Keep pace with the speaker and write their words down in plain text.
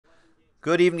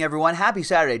Good evening, everyone. Happy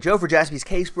Saturday. Joe for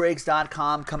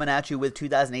JaspysCaseBreaks.com coming at you with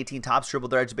 2018 Topps Triple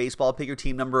Threads Baseball. Pick your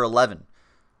team number 11.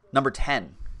 Number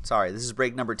 10. Sorry, this is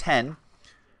break number 10.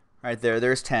 Right there.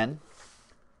 There's 10.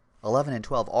 11 and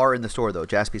 12 are in the store, though.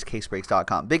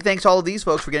 JaspysCaseBreaks.com. Big thanks to all of these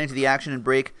folks for getting to the action in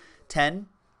break 10.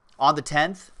 On the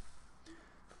 10th,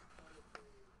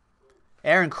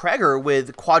 Aaron Kreger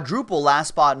with quadruple last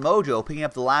spot mojo, picking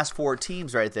up the last 4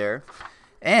 teams right there.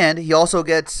 And he also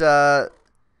gets...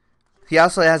 He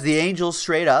also has the Angels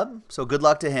straight up, so good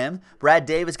luck to him. Brad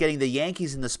Davis getting the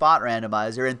Yankees in the spot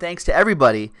randomizer, and thanks to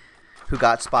everybody who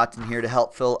got spots in here to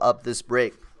help fill up this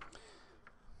break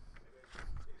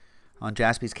on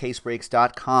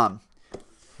JaspysCaseBreaks.com.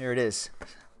 Here it is.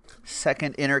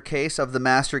 Second inner case of the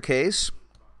master case.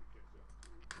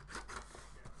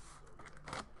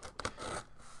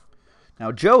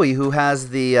 Now, Joey, who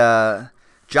has the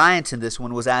Giants in this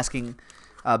one, was asking...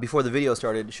 before the video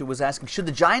started, she was asking, should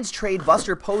the Giants trade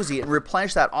Buster Posey and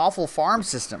replenish that awful farm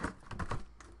system?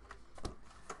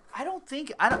 I don't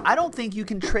think you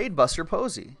can trade Buster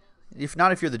Posey. If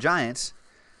not, if you're the Giants.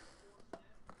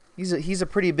 He's a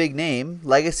pretty big name,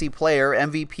 legacy player,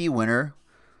 MVP winner,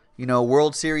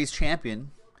 World Series champion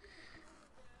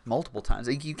multiple times.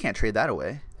 You can't trade that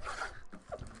away.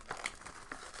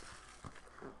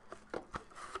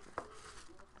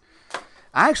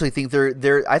 I actually think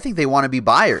I think they want to be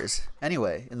buyers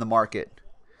anyway in the market.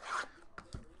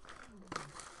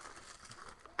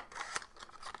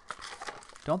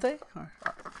 Don't they?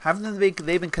 Haven't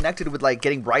they been connected with like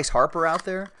getting Bryce Harper out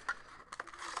there?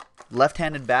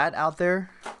 Left-handed bat out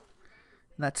there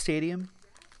in that stadium.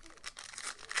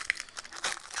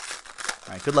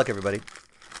 All right, good luck everybody.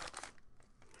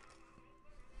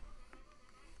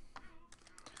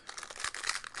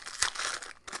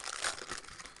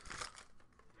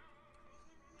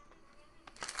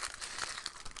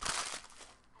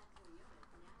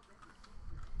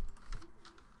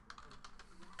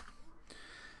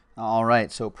 All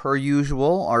right, so per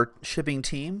usual, our shipping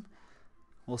team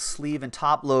will sleeve and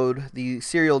top load the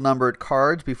serial numbered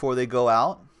cards before they go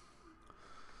out.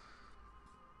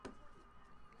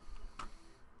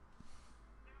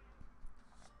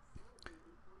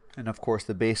 And of course,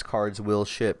 the base cards will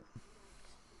ship.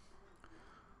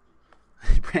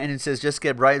 Brandon says, just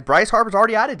get Bryce. Bryce Harper's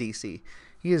already out of DC.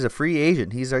 He is a free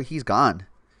agent. He's gone.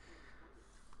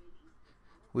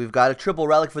 We've got a triple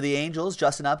relic for the Angels.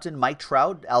 Justin Upton, Mike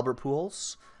Trout, Albert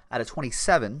Pujols out of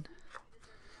 27.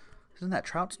 Isn't that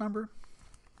Trout's number?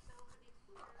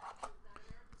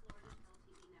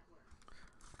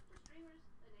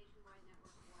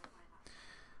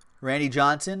 Randy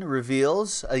Johnson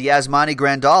reveals Yasmani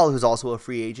Grandal, who's also a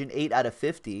free agent, 8 out of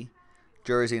 50.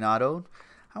 Jersey and auto.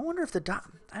 I wonder if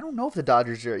I don't know if the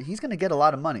Dodgers are... He's going to get a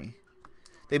lot of money.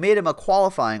 They made him a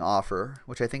qualifying offer,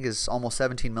 which I think is almost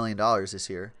 $17 million this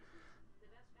year.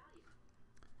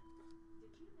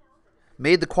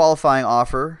 Made the qualifying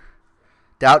offer.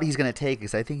 Doubt he's going to take it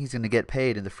because I think he's going to get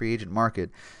paid in the free agent market.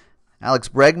 Alex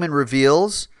Bregman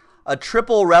reveals a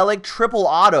triple relic, triple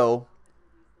auto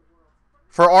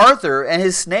for Arthur and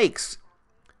his Snakes.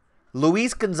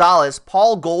 Luis Gonzalez,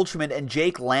 Paul Goldschmidt, and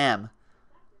Jake Lamb.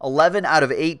 11 out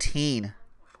of 18.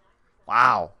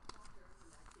 Wow.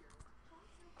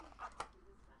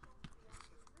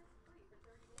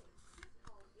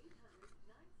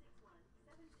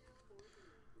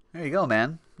 There you go,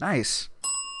 man. Nice.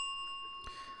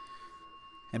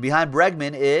 And behind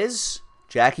Bregman is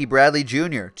Jackie Bradley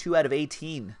Jr., 2 out of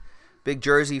 18. Big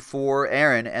jersey for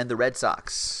Aaron and the Red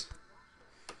Sox.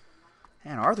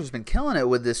 Man, Arthur's been killing it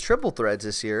with this triple threads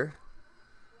this year.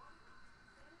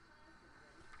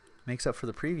 Makes up for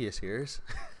the previous years.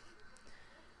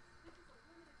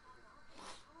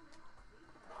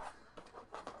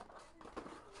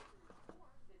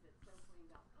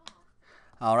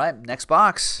 All right, next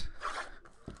box.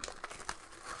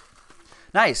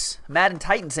 Nice. Madden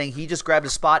Titan saying he just grabbed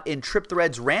a spot in Trip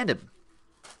Threads Random.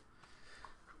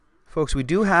 Folks, we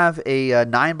do have a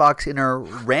 9-box inner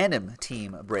random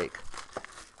team break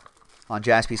on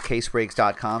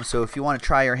JaspysCaseBreaks.com. So if you want to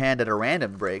try your hand at a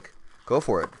random break, go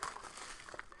for it.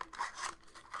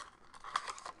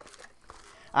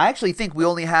 I actually think we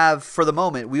only have, for the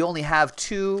moment, we only have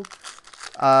two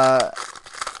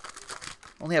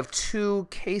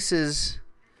cases,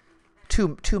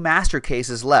 two master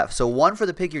cases left. So one for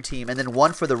the pick your team and then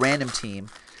one for the random team.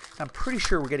 I'm pretty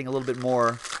sure we're getting a little bit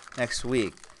more next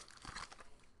week.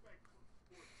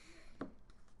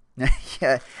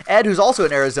 Yeah, Ed, who's also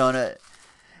in Arizona,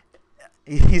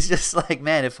 he's just like,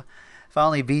 man, if I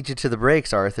only beat you to the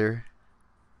breaks, Arthur.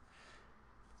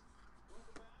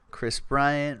 Chris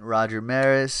Bryant, Roger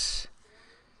Maris,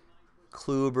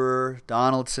 Kluber,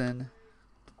 Donaldson.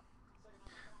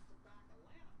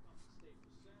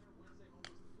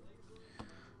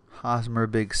 Hosmer,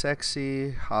 Big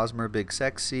Sexy. Hosmer, Big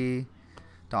Sexy.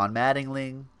 Don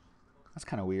Mattingly. That's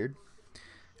kind of weird.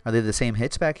 Are they the same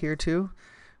hits back here, too?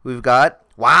 We've got,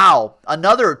 wow,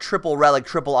 another triple relic,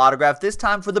 triple autograph, this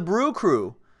time for the Brew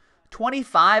Crew.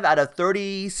 25 out of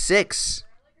 36.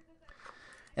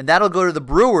 And that'll go to the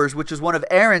Brewers, which is one of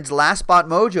Aaron's last spot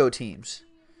mojo teams.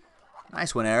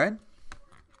 Nice one, Aaron.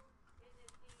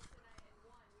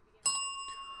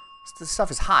 This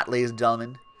stuff is hot, ladies and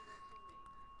gentlemen.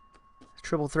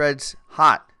 Triple threads,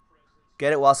 hot.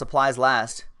 Get it while supplies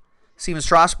last. Steven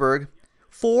Strasburg,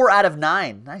 4 out of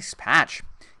 9. Nice patch.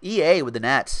 EA with the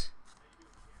Nets.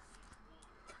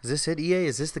 Is this it, EA?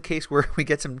 Is this the case where we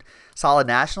get some solid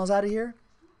Nationals out of here?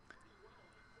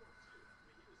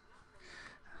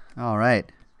 All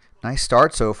right. Nice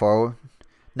start so far.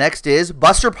 Next is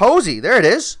Buster Posey. There it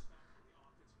is.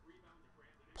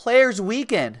 Players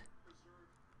Weekend.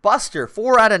 Buster,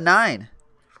 4 out of 9.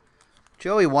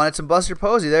 Joey wanted some Buster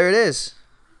Posey. There it is.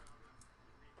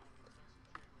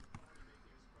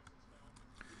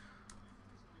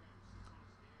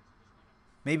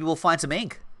 Maybe we'll find some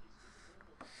ink.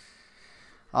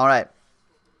 All right.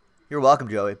 You're welcome,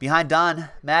 Joey. Behind Don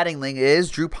Mattingly is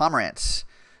Drew Pomerantz.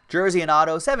 Jersey and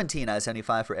auto, 17 out of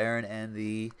 75 for Aaron and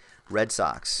the Red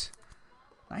Sox.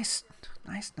 Nice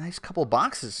couple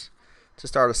boxes to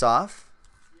start us off.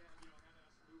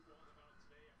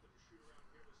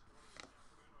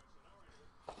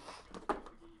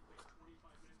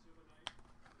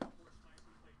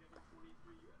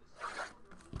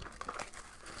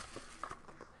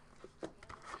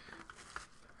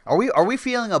 Are we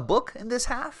feeling a book in this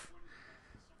half?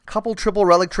 Couple triple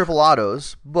relic, triple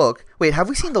autos. Book. Wait, have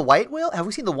we seen the white whale? Have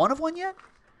we seen the one of one yet?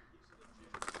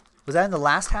 Was that in the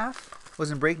last half?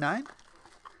 Was in break 9?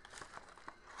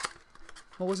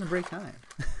 What was in break 9?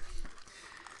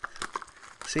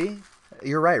 See?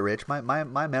 You're right, Rich. My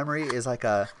memory is like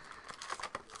a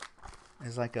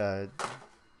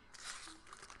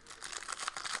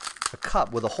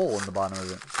cup with a hole in the bottom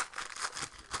of it.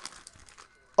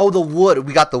 Oh, the wood.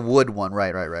 We got the wood one.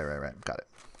 Right. Got it.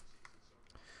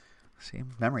 See,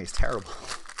 memory is terrible.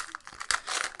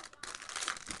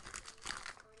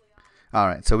 All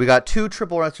right, so we got 2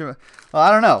 triple. Well, I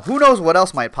don't know. Who knows what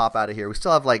else might pop out of here? We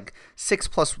still have like 6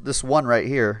 plus this one right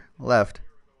here left.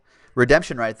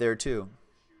 Redemption right there, too.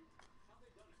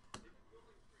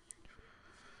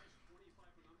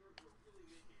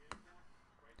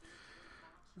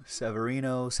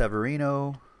 Severino.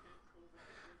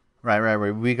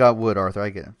 Right. We got wood, Arthur.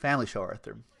 I get it. Family show,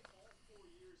 Arthur.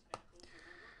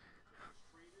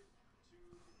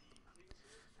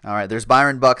 All right, there's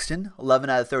Byron Buxton, 11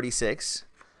 out of 36.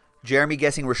 Jeremy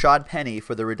guessing Rashad Penny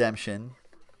for the redemption.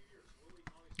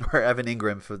 Or Evan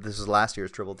Ingram for this is last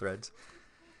year's triple threads.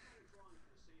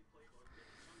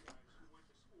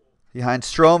 Behind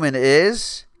Stroman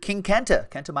is King Kenta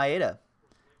Maeda.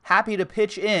 Happy to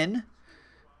pitch in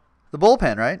the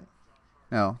bullpen, right?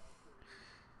 No.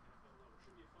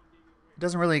 It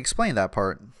doesn't really explain that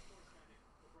part.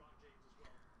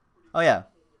 Oh, yeah.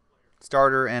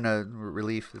 Starter and a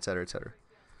relief, etc., etc.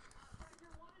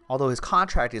 Although his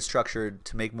contract is structured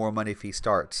to make more money if he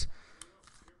starts.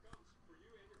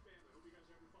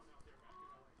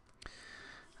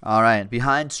 All right.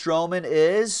 Behind Stroman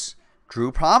is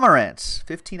Drew Pomerantz.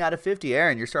 15 out of 50.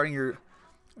 Aaron, you're starting your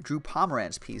Drew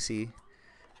Pomerantz PC,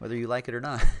 whether you like it or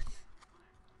not.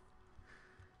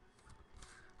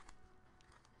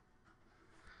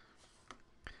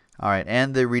 All right,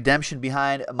 and the redemption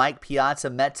behind Mike Piazza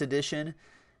Mets edition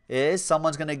is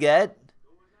someone's going to get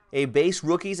a base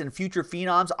rookies and future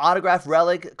phenoms autograph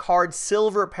relic card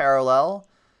silver parallel.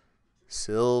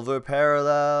 Silver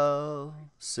parallel.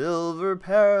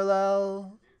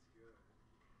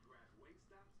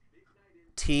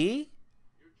 T.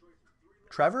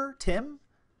 Trevor? Tim?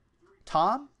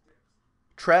 Tom?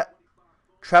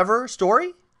 Trevor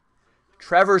Story?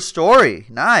 Trevor Story.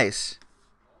 Nice.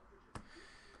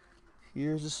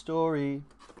 Here's a story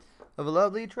of a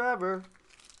lovely Trevor.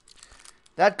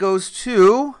 That goes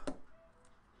to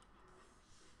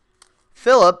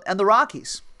Phillip and the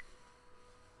Rockies.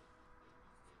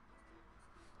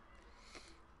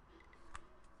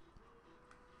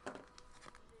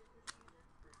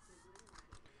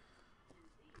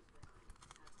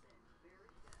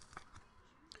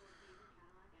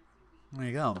 There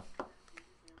you go.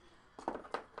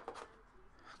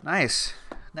 Nice.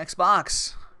 Next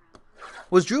box.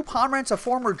 Was Drew Pomerantz a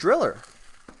former driller?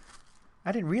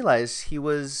 I didn't realize he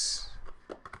was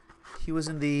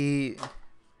in the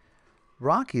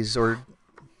Rockies or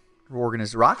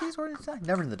Rockies organization?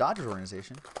 Never in the Dodgers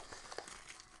organization.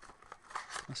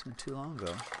 Must have been too long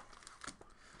ago.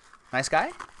 Nice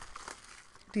guy?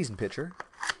 Decent pitcher,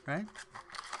 right?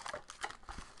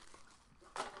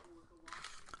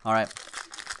 All right.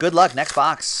 Good luck. Next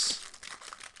box.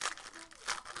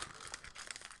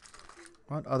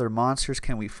 What other monsters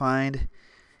can we find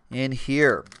in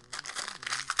here?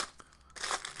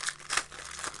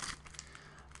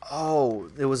 Oh,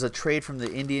 there was a trade from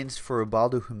the Indians for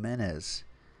Ubaldo Jimenez.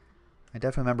 I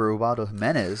definitely remember Ubaldo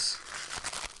Jimenez.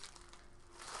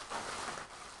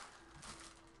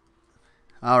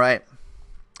 All right.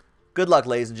 Good luck,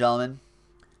 ladies and gentlemen.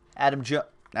 Adam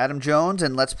Jones,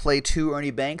 and let's play 2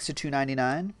 Ernie Banks to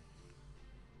 299.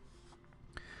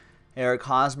 Eric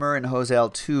Hosmer and Jose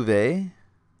Altuve.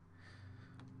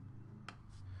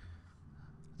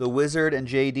 The Wizard and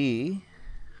JD.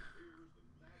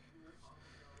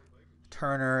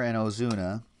 Turner and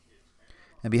Ozuna.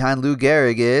 And behind Lou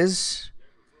Gehrig is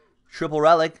triple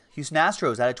relic, Houston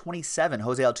Astros out of 27.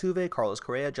 Jose Altuve, Carlos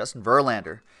Correa, Justin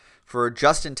Verlander. For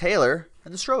Justin Taylor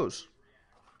and the Stros.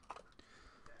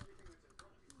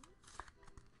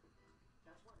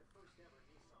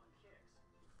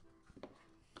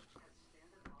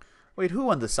 Wait, who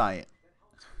won the Cy Young?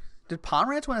 Did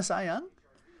Pomerantz win a Cy Young?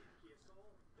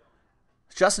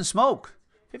 Justin Smoke.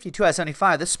 52 out of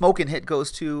 75. This smoking hit goes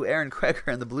to Aaron Kreger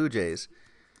and the Blue Jays.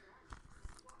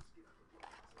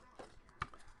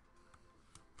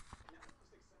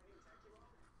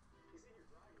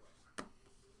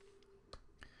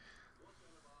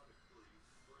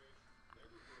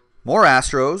 More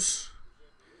Astros.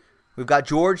 We've got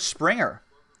George Springer.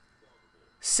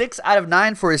 6 out of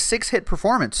 9 for his 6-hit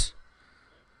performance.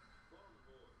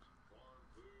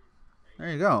 There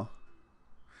you go.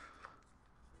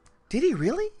 Did he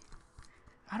really?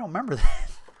 I don't remember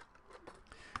that.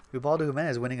 Ubaldo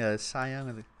Jimenez winning a Cy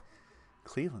Young with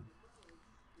Cleveland.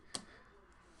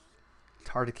 It's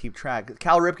hard to keep track.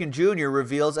 Cal Ripken Jr.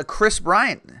 reveals a Chris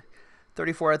Bryant.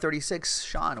 34 out of 36.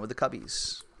 Sean with the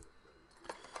Cubbies.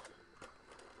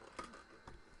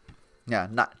 Yeah,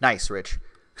 nice, Rich.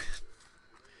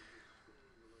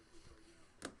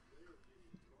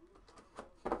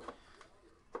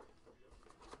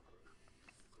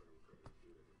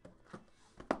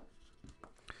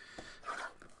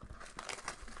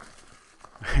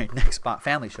 All right, next spot,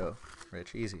 family show.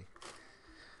 Rich, easy.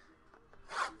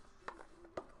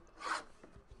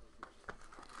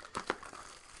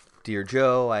 Dear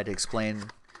Joe, I had to explain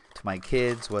to my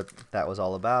kids what that was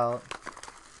all about.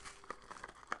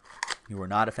 You were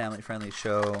not a family-friendly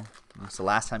show. It's the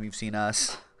last time you've seen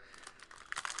us.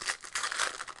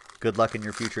 Good luck in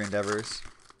your future endeavors.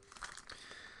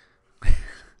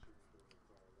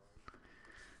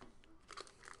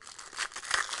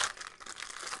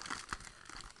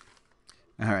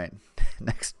 All right,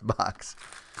 next box.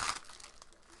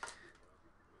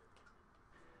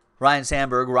 Ryan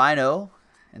Sandberg, Rhino,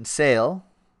 and Sale.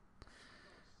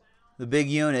 The big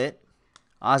unit,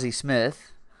 Ozzie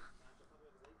Smith.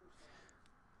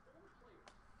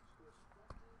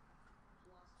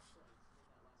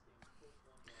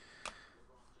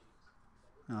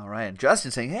 All right, and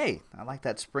Justin saying, hey, I like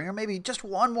that Springer. Maybe just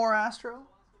one more Astro?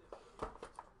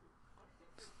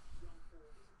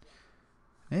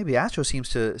 Maybe Astro seems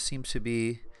to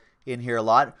be in here a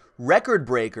lot. Record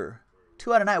breaker.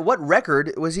 2 out of 9. What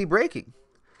record was he breaking?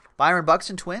 Byron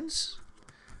Buxton, Twins?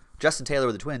 Justin Taylor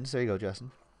with the Twins. There you go,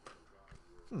 Justin.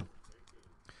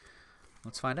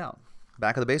 Let's find out.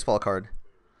 Back of the baseball card.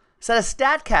 Set a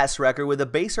StatCast record with a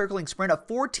base circling sprint of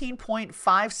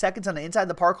 14.5 seconds on the inside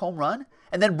the park home run,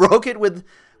 and then broke it with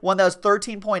one that was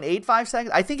 13.85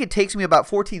 seconds. I think it takes me about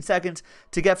 14 seconds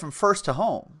to get from first to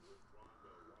home.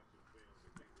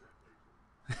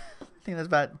 I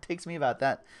think takes me about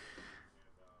that.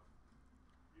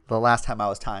 The last time I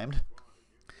was timed.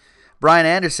 Brian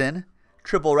Anderson,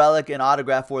 triple relic and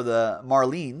autograph for the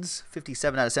Marlins,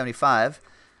 57 out of 75.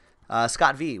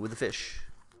 Scott V with the Fish.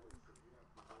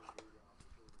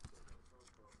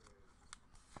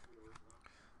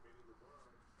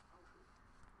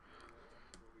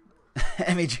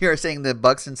 MEG are saying that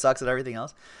Buxton sucks at everything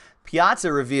else.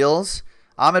 Piazza reveals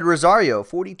Ahmed Rosario,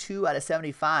 42 out of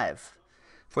 75.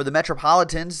 For the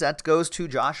Metropolitans, that goes to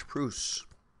Josh Pruce.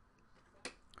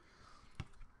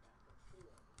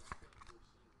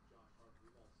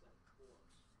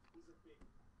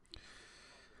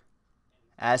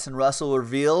 Addison Russell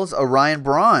reveals Orion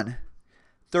Braun,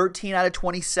 13 out of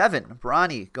 27.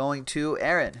 Bronny going to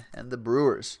Aaron and the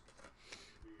Brewers.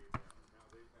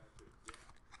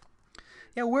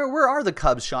 Yeah, where are the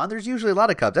Cubs, Sean? There's usually a lot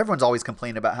of Cubs. Everyone's always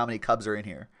complaining about how many Cubs are in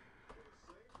here.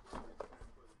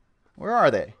 Where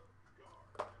are they?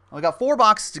 We got 4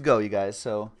 boxes to go, you guys.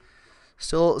 So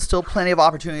still plenty of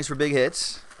opportunities for big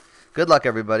hits. Good luck,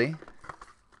 everybody.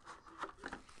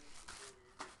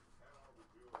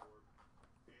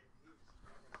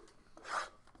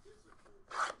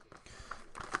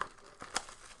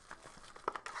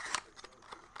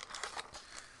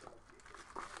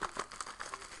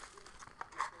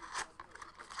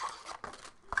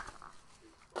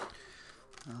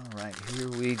 All right, here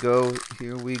we go.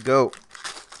 Here we go.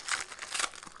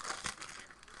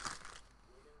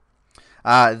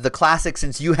 The classic,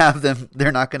 since you have them,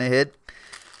 they're not going to hit.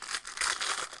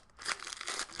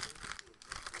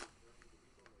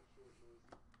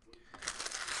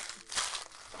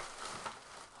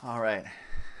 All right.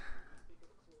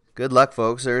 Good luck,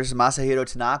 folks. There's Masahiro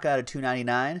Tanaka at a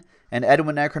 299 and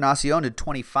Edwin Encarnacion at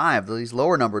 25. These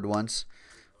lower numbered ones.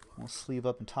 We'll sleeve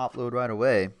up and top load right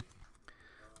away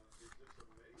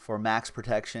for max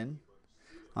protection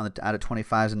on the out of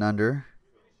 25s and under.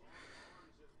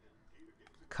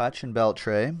 Kutch and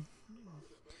Beltre.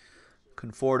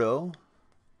 Conforto.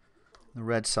 The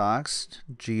Red Sox.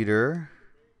 Jeter.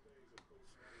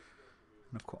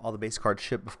 And all the base cards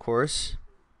ship, of course.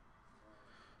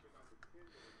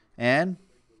 And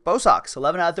Bo Sox,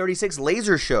 11 out of 36,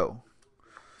 Laser Show.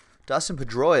 Dustin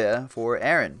Pedroia for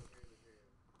Aaron.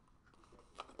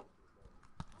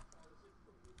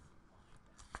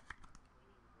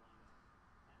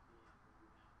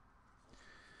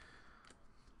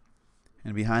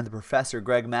 And behind the Professor,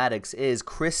 Greg Maddux, is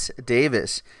Chris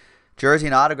Davis. Jersey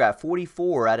and autograph,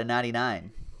 44 out of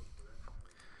 99.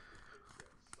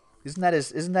 Isn't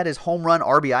that his home run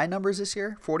RBI numbers this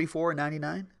year? 44 and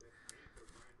 99.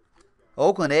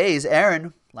 Oakland A's,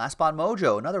 Aaron, Last Spot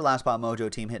Mojo. Another Last Spot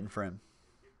Mojo team hitting for him.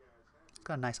 He's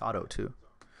got a nice auto, too.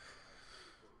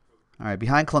 All right,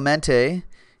 behind Clemente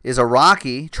is a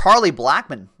Rocky, Charlie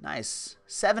Blackmon. Nice.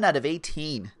 7 out of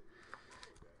 18.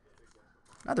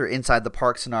 Another inside the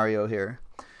park scenario here.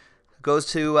 Goes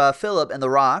to Phillip and the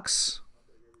Rocks.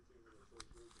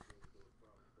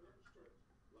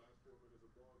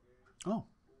 Oh.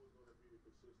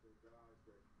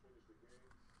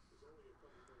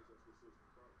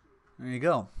 There you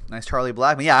go. Nice Charlie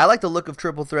Blackmon. Yeah, I like the look of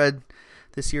Triple Thread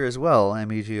this year as well,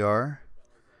 MEGR.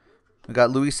 We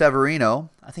got Luis Severino.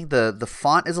 I think the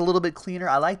font is a little bit cleaner.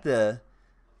 I like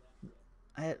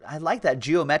I like that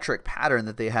geometric pattern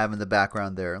that they have in the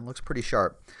background there. It looks pretty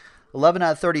sharp. 11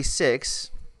 out of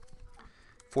 36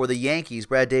 for the Yankees.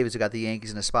 Brad Davis, who got the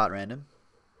Yankees in a spot random.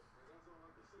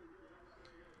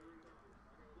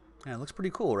 Yeah, it looks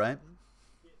pretty cool, right?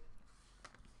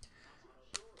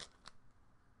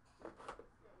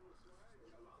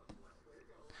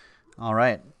 All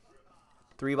right.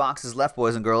 3 boxes left,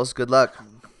 boys and girls. Good luck.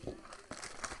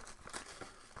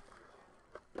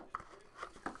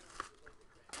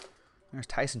 There's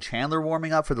Tyson Chandler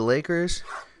warming up for the Lakers.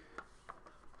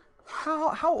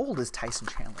 How old is Tyson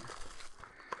Chandler?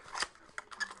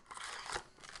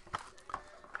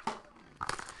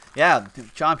 Yeah,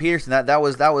 John Peterson. That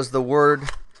was the word.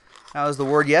 That was the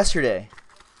word yesterday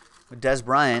with Des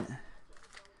Bryant.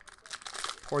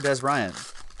 Poor Des Bryant.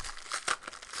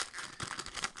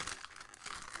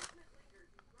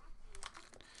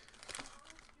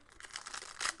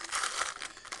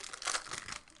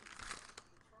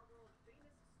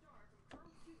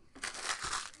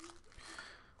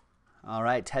 All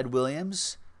right, Ted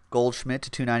Williams, Goldschmidt to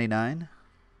 299.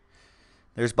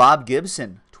 There's Bob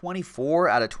Gibson, 24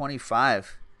 out of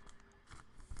 25.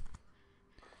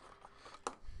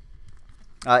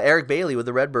 Eric Bailey with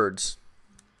the Redbirds.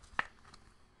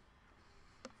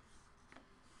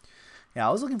 Yeah,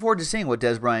 I was looking forward to seeing what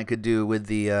Des Bryant could do with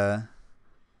the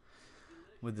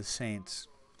Saints.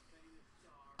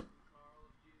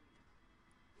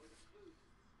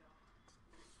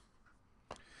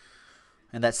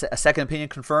 And that's a second opinion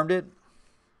confirmed it.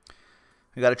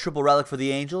 We got a triple relic for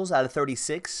the Angels out of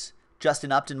 36.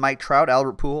 Justin Upton, Mike Trout,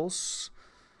 Albert Pujols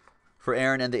for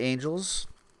Aaron and the Angels.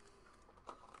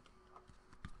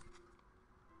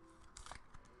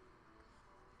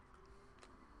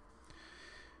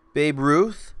 Babe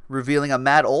Ruth revealing a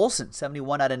Matt Olson,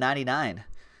 71 out of 99.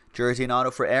 Jersey and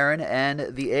auto for Aaron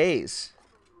and the A's.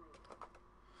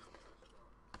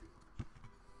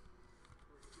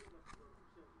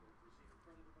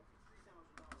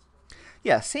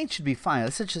 Yeah, Saints should be fine.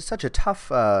 It's such a tough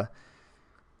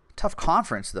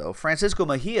conference, though. Francisco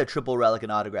Mejia, triple relic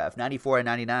and autograph, 94 and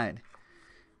 99.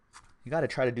 You got to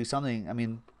try to do something. I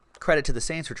mean, credit to the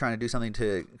Saints for trying to do something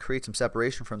to create some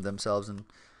separation from themselves and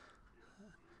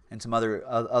some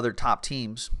other top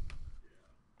teams.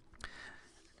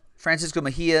 Francisco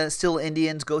Mejia, still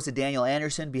Indians, goes to Daniel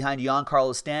Anderson. Behind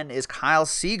Giancarlo Stanton is Kyle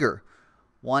Seager.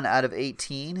 1 out of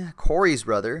 18. Corey's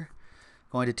brother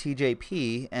going to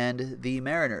TJP and the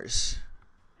Mariners.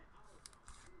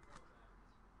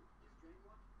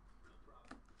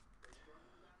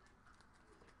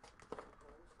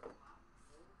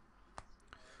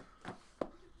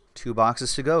 Two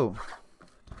boxes to go.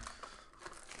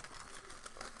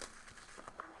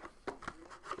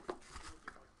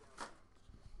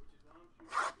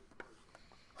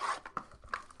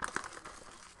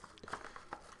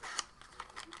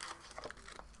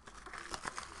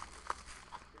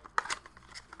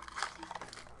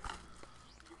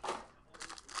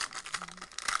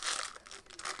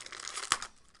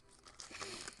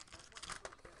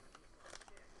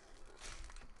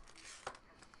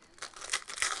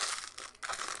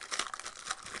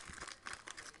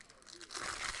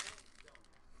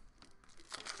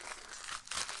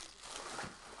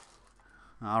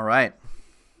 All right.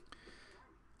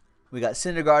 We got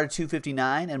Syndergaard at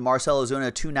 259 and Marcell Ozuna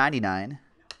at 299.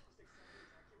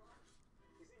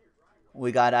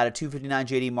 We got out of 259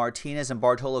 JD Martinez and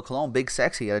Bartolo Colon, big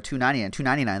sexy at a 290 and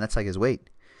 299. That's like his weight.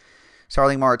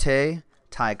 Starling Marte,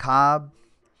 Ty Cobb,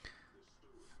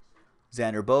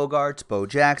 Xander Bogaerts, Bo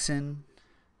Jackson.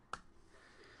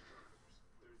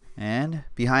 And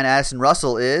behind Addison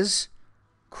Russell is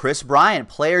Chris Bryant,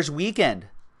 Players Weekend.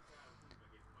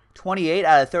 28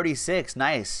 out of 36.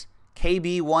 Nice.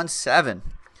 KB17.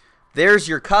 There's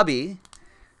your cubby,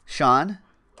 Sean.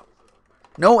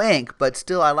 No ink, but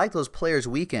still, I like those Players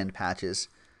Weekend patches.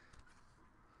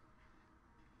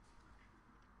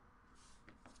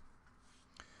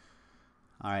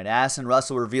 All right, Addison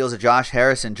Russell reveals a Josh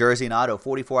Harrison jersey and auto,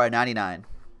 44 out of 99.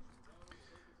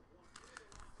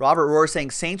 Robert Rohr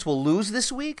saying Saints will lose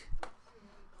this week?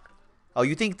 Oh,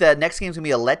 you think the next game's going to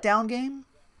be a letdown game?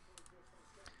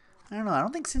 I don't know. I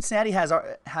don't think Cincinnati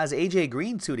has A.J.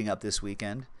 Green suiting up this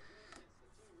weekend.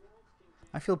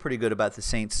 I feel pretty good about the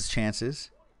Saints' chances.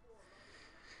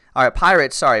 All right,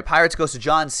 Pirates. Sorry, Pirates goes to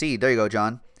John C. There you go,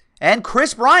 John. And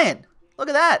Chris Bryant. Look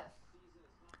at that.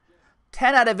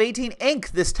 10 out of 18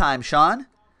 ink this time, Sean.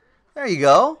 There you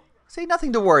go. See,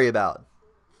 nothing to worry about.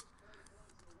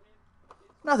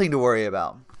 Nothing to worry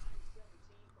about.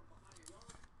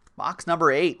 Box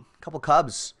number 8. Couple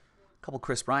Cubs. Couple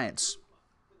Chris Bryants.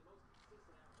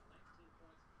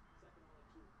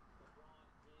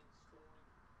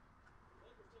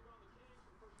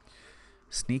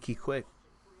 Sneaky quick.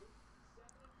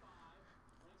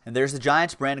 And there's the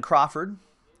Giants, Brandon Crawford,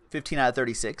 15 out of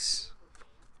 36.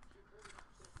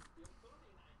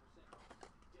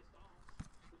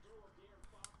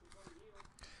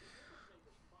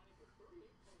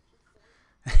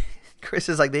 Chris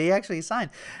is like, they actually signed.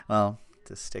 Well,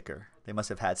 it's a sticker. They must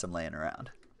have had some laying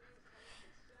around.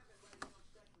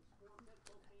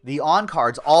 The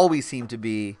on-cards always seem to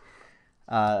be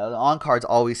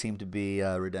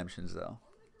redemptions, though.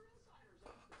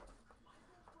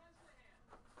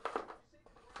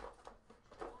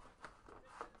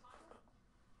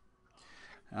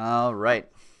 All right.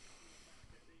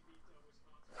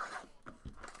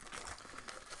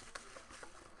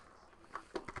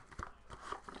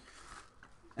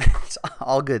 It's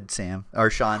all good, Sam. Or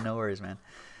Sean, no worries, man.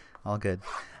 All good.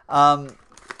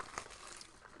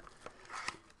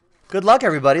 Good luck,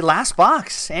 everybody. Last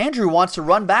box. Andrew wants to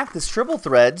run back this triple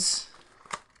threads.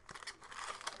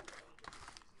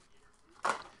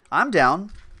 I'm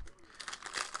down.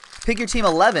 Pick your team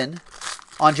 11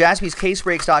 on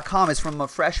JaspysCaseBreaks.com is from a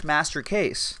fresh master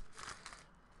case.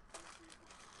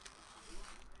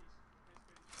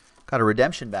 Got a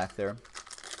redemption back there.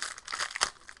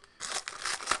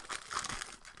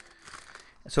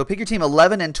 So pick your team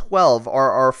 11 and 12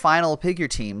 are our final pick your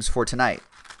teams for tonight.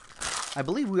 I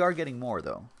believe we are getting more,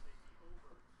 though.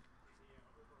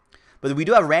 But we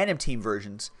do have random team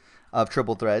versions of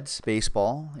Triple Threads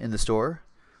Baseball in the store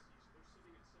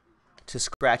to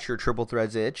scratch your Triple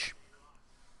Threads itch.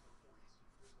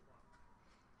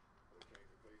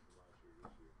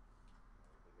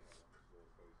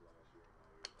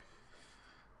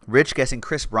 Rich guessing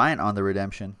Chris Bryant on the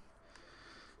redemption.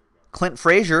 Clint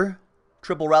Frazier,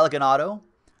 triple relic and auto,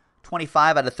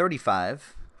 25 out of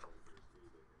 35.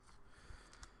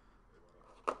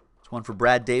 It's one for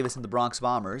Brad Davis and the Bronx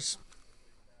Bombers.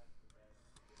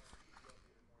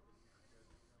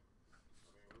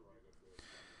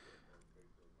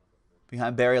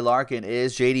 Behind Barry Larkin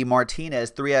is JD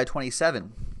Martinez, 3 out of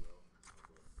 27.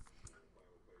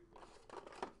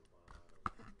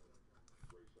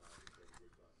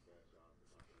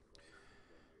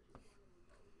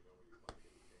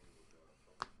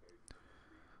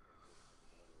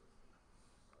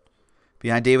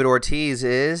 Behind David Ortiz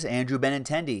is Andrew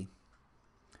Benintendi,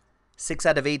 6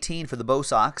 out of 18 for the Bo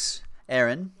Sox.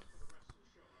 Aaron.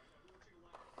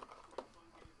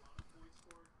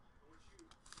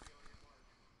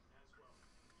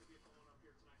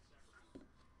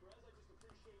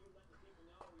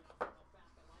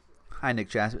 Hi, Nick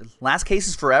Jaspys. Last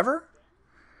cases forever?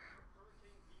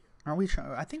 Are we?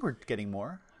 I think we're getting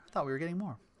more. I thought we were getting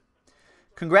more.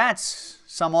 Congrats,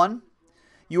 someone.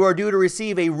 You are due to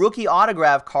receive a rookie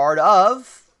autograph card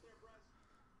of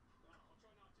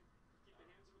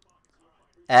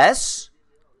S.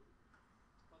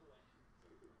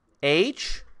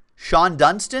 H. Sean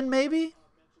Dunston, maybe?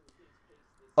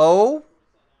 O.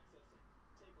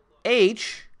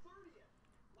 H.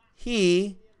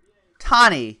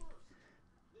 Tani.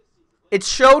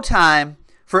 It's showtime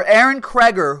for Aaron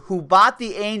Kreger, who bought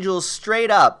the Angels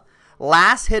straight up.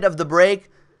 Last hit of the break.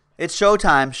 It's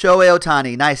showtime. Shohei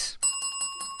Ohtani. Nice.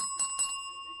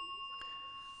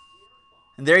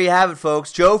 And there you have it,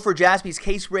 folks. Joe for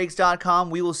JaspysCaseBreaks.com.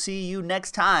 We will see you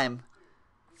next time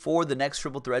for the next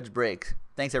Triple Threads break.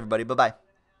 Thanks, everybody. Bye-bye.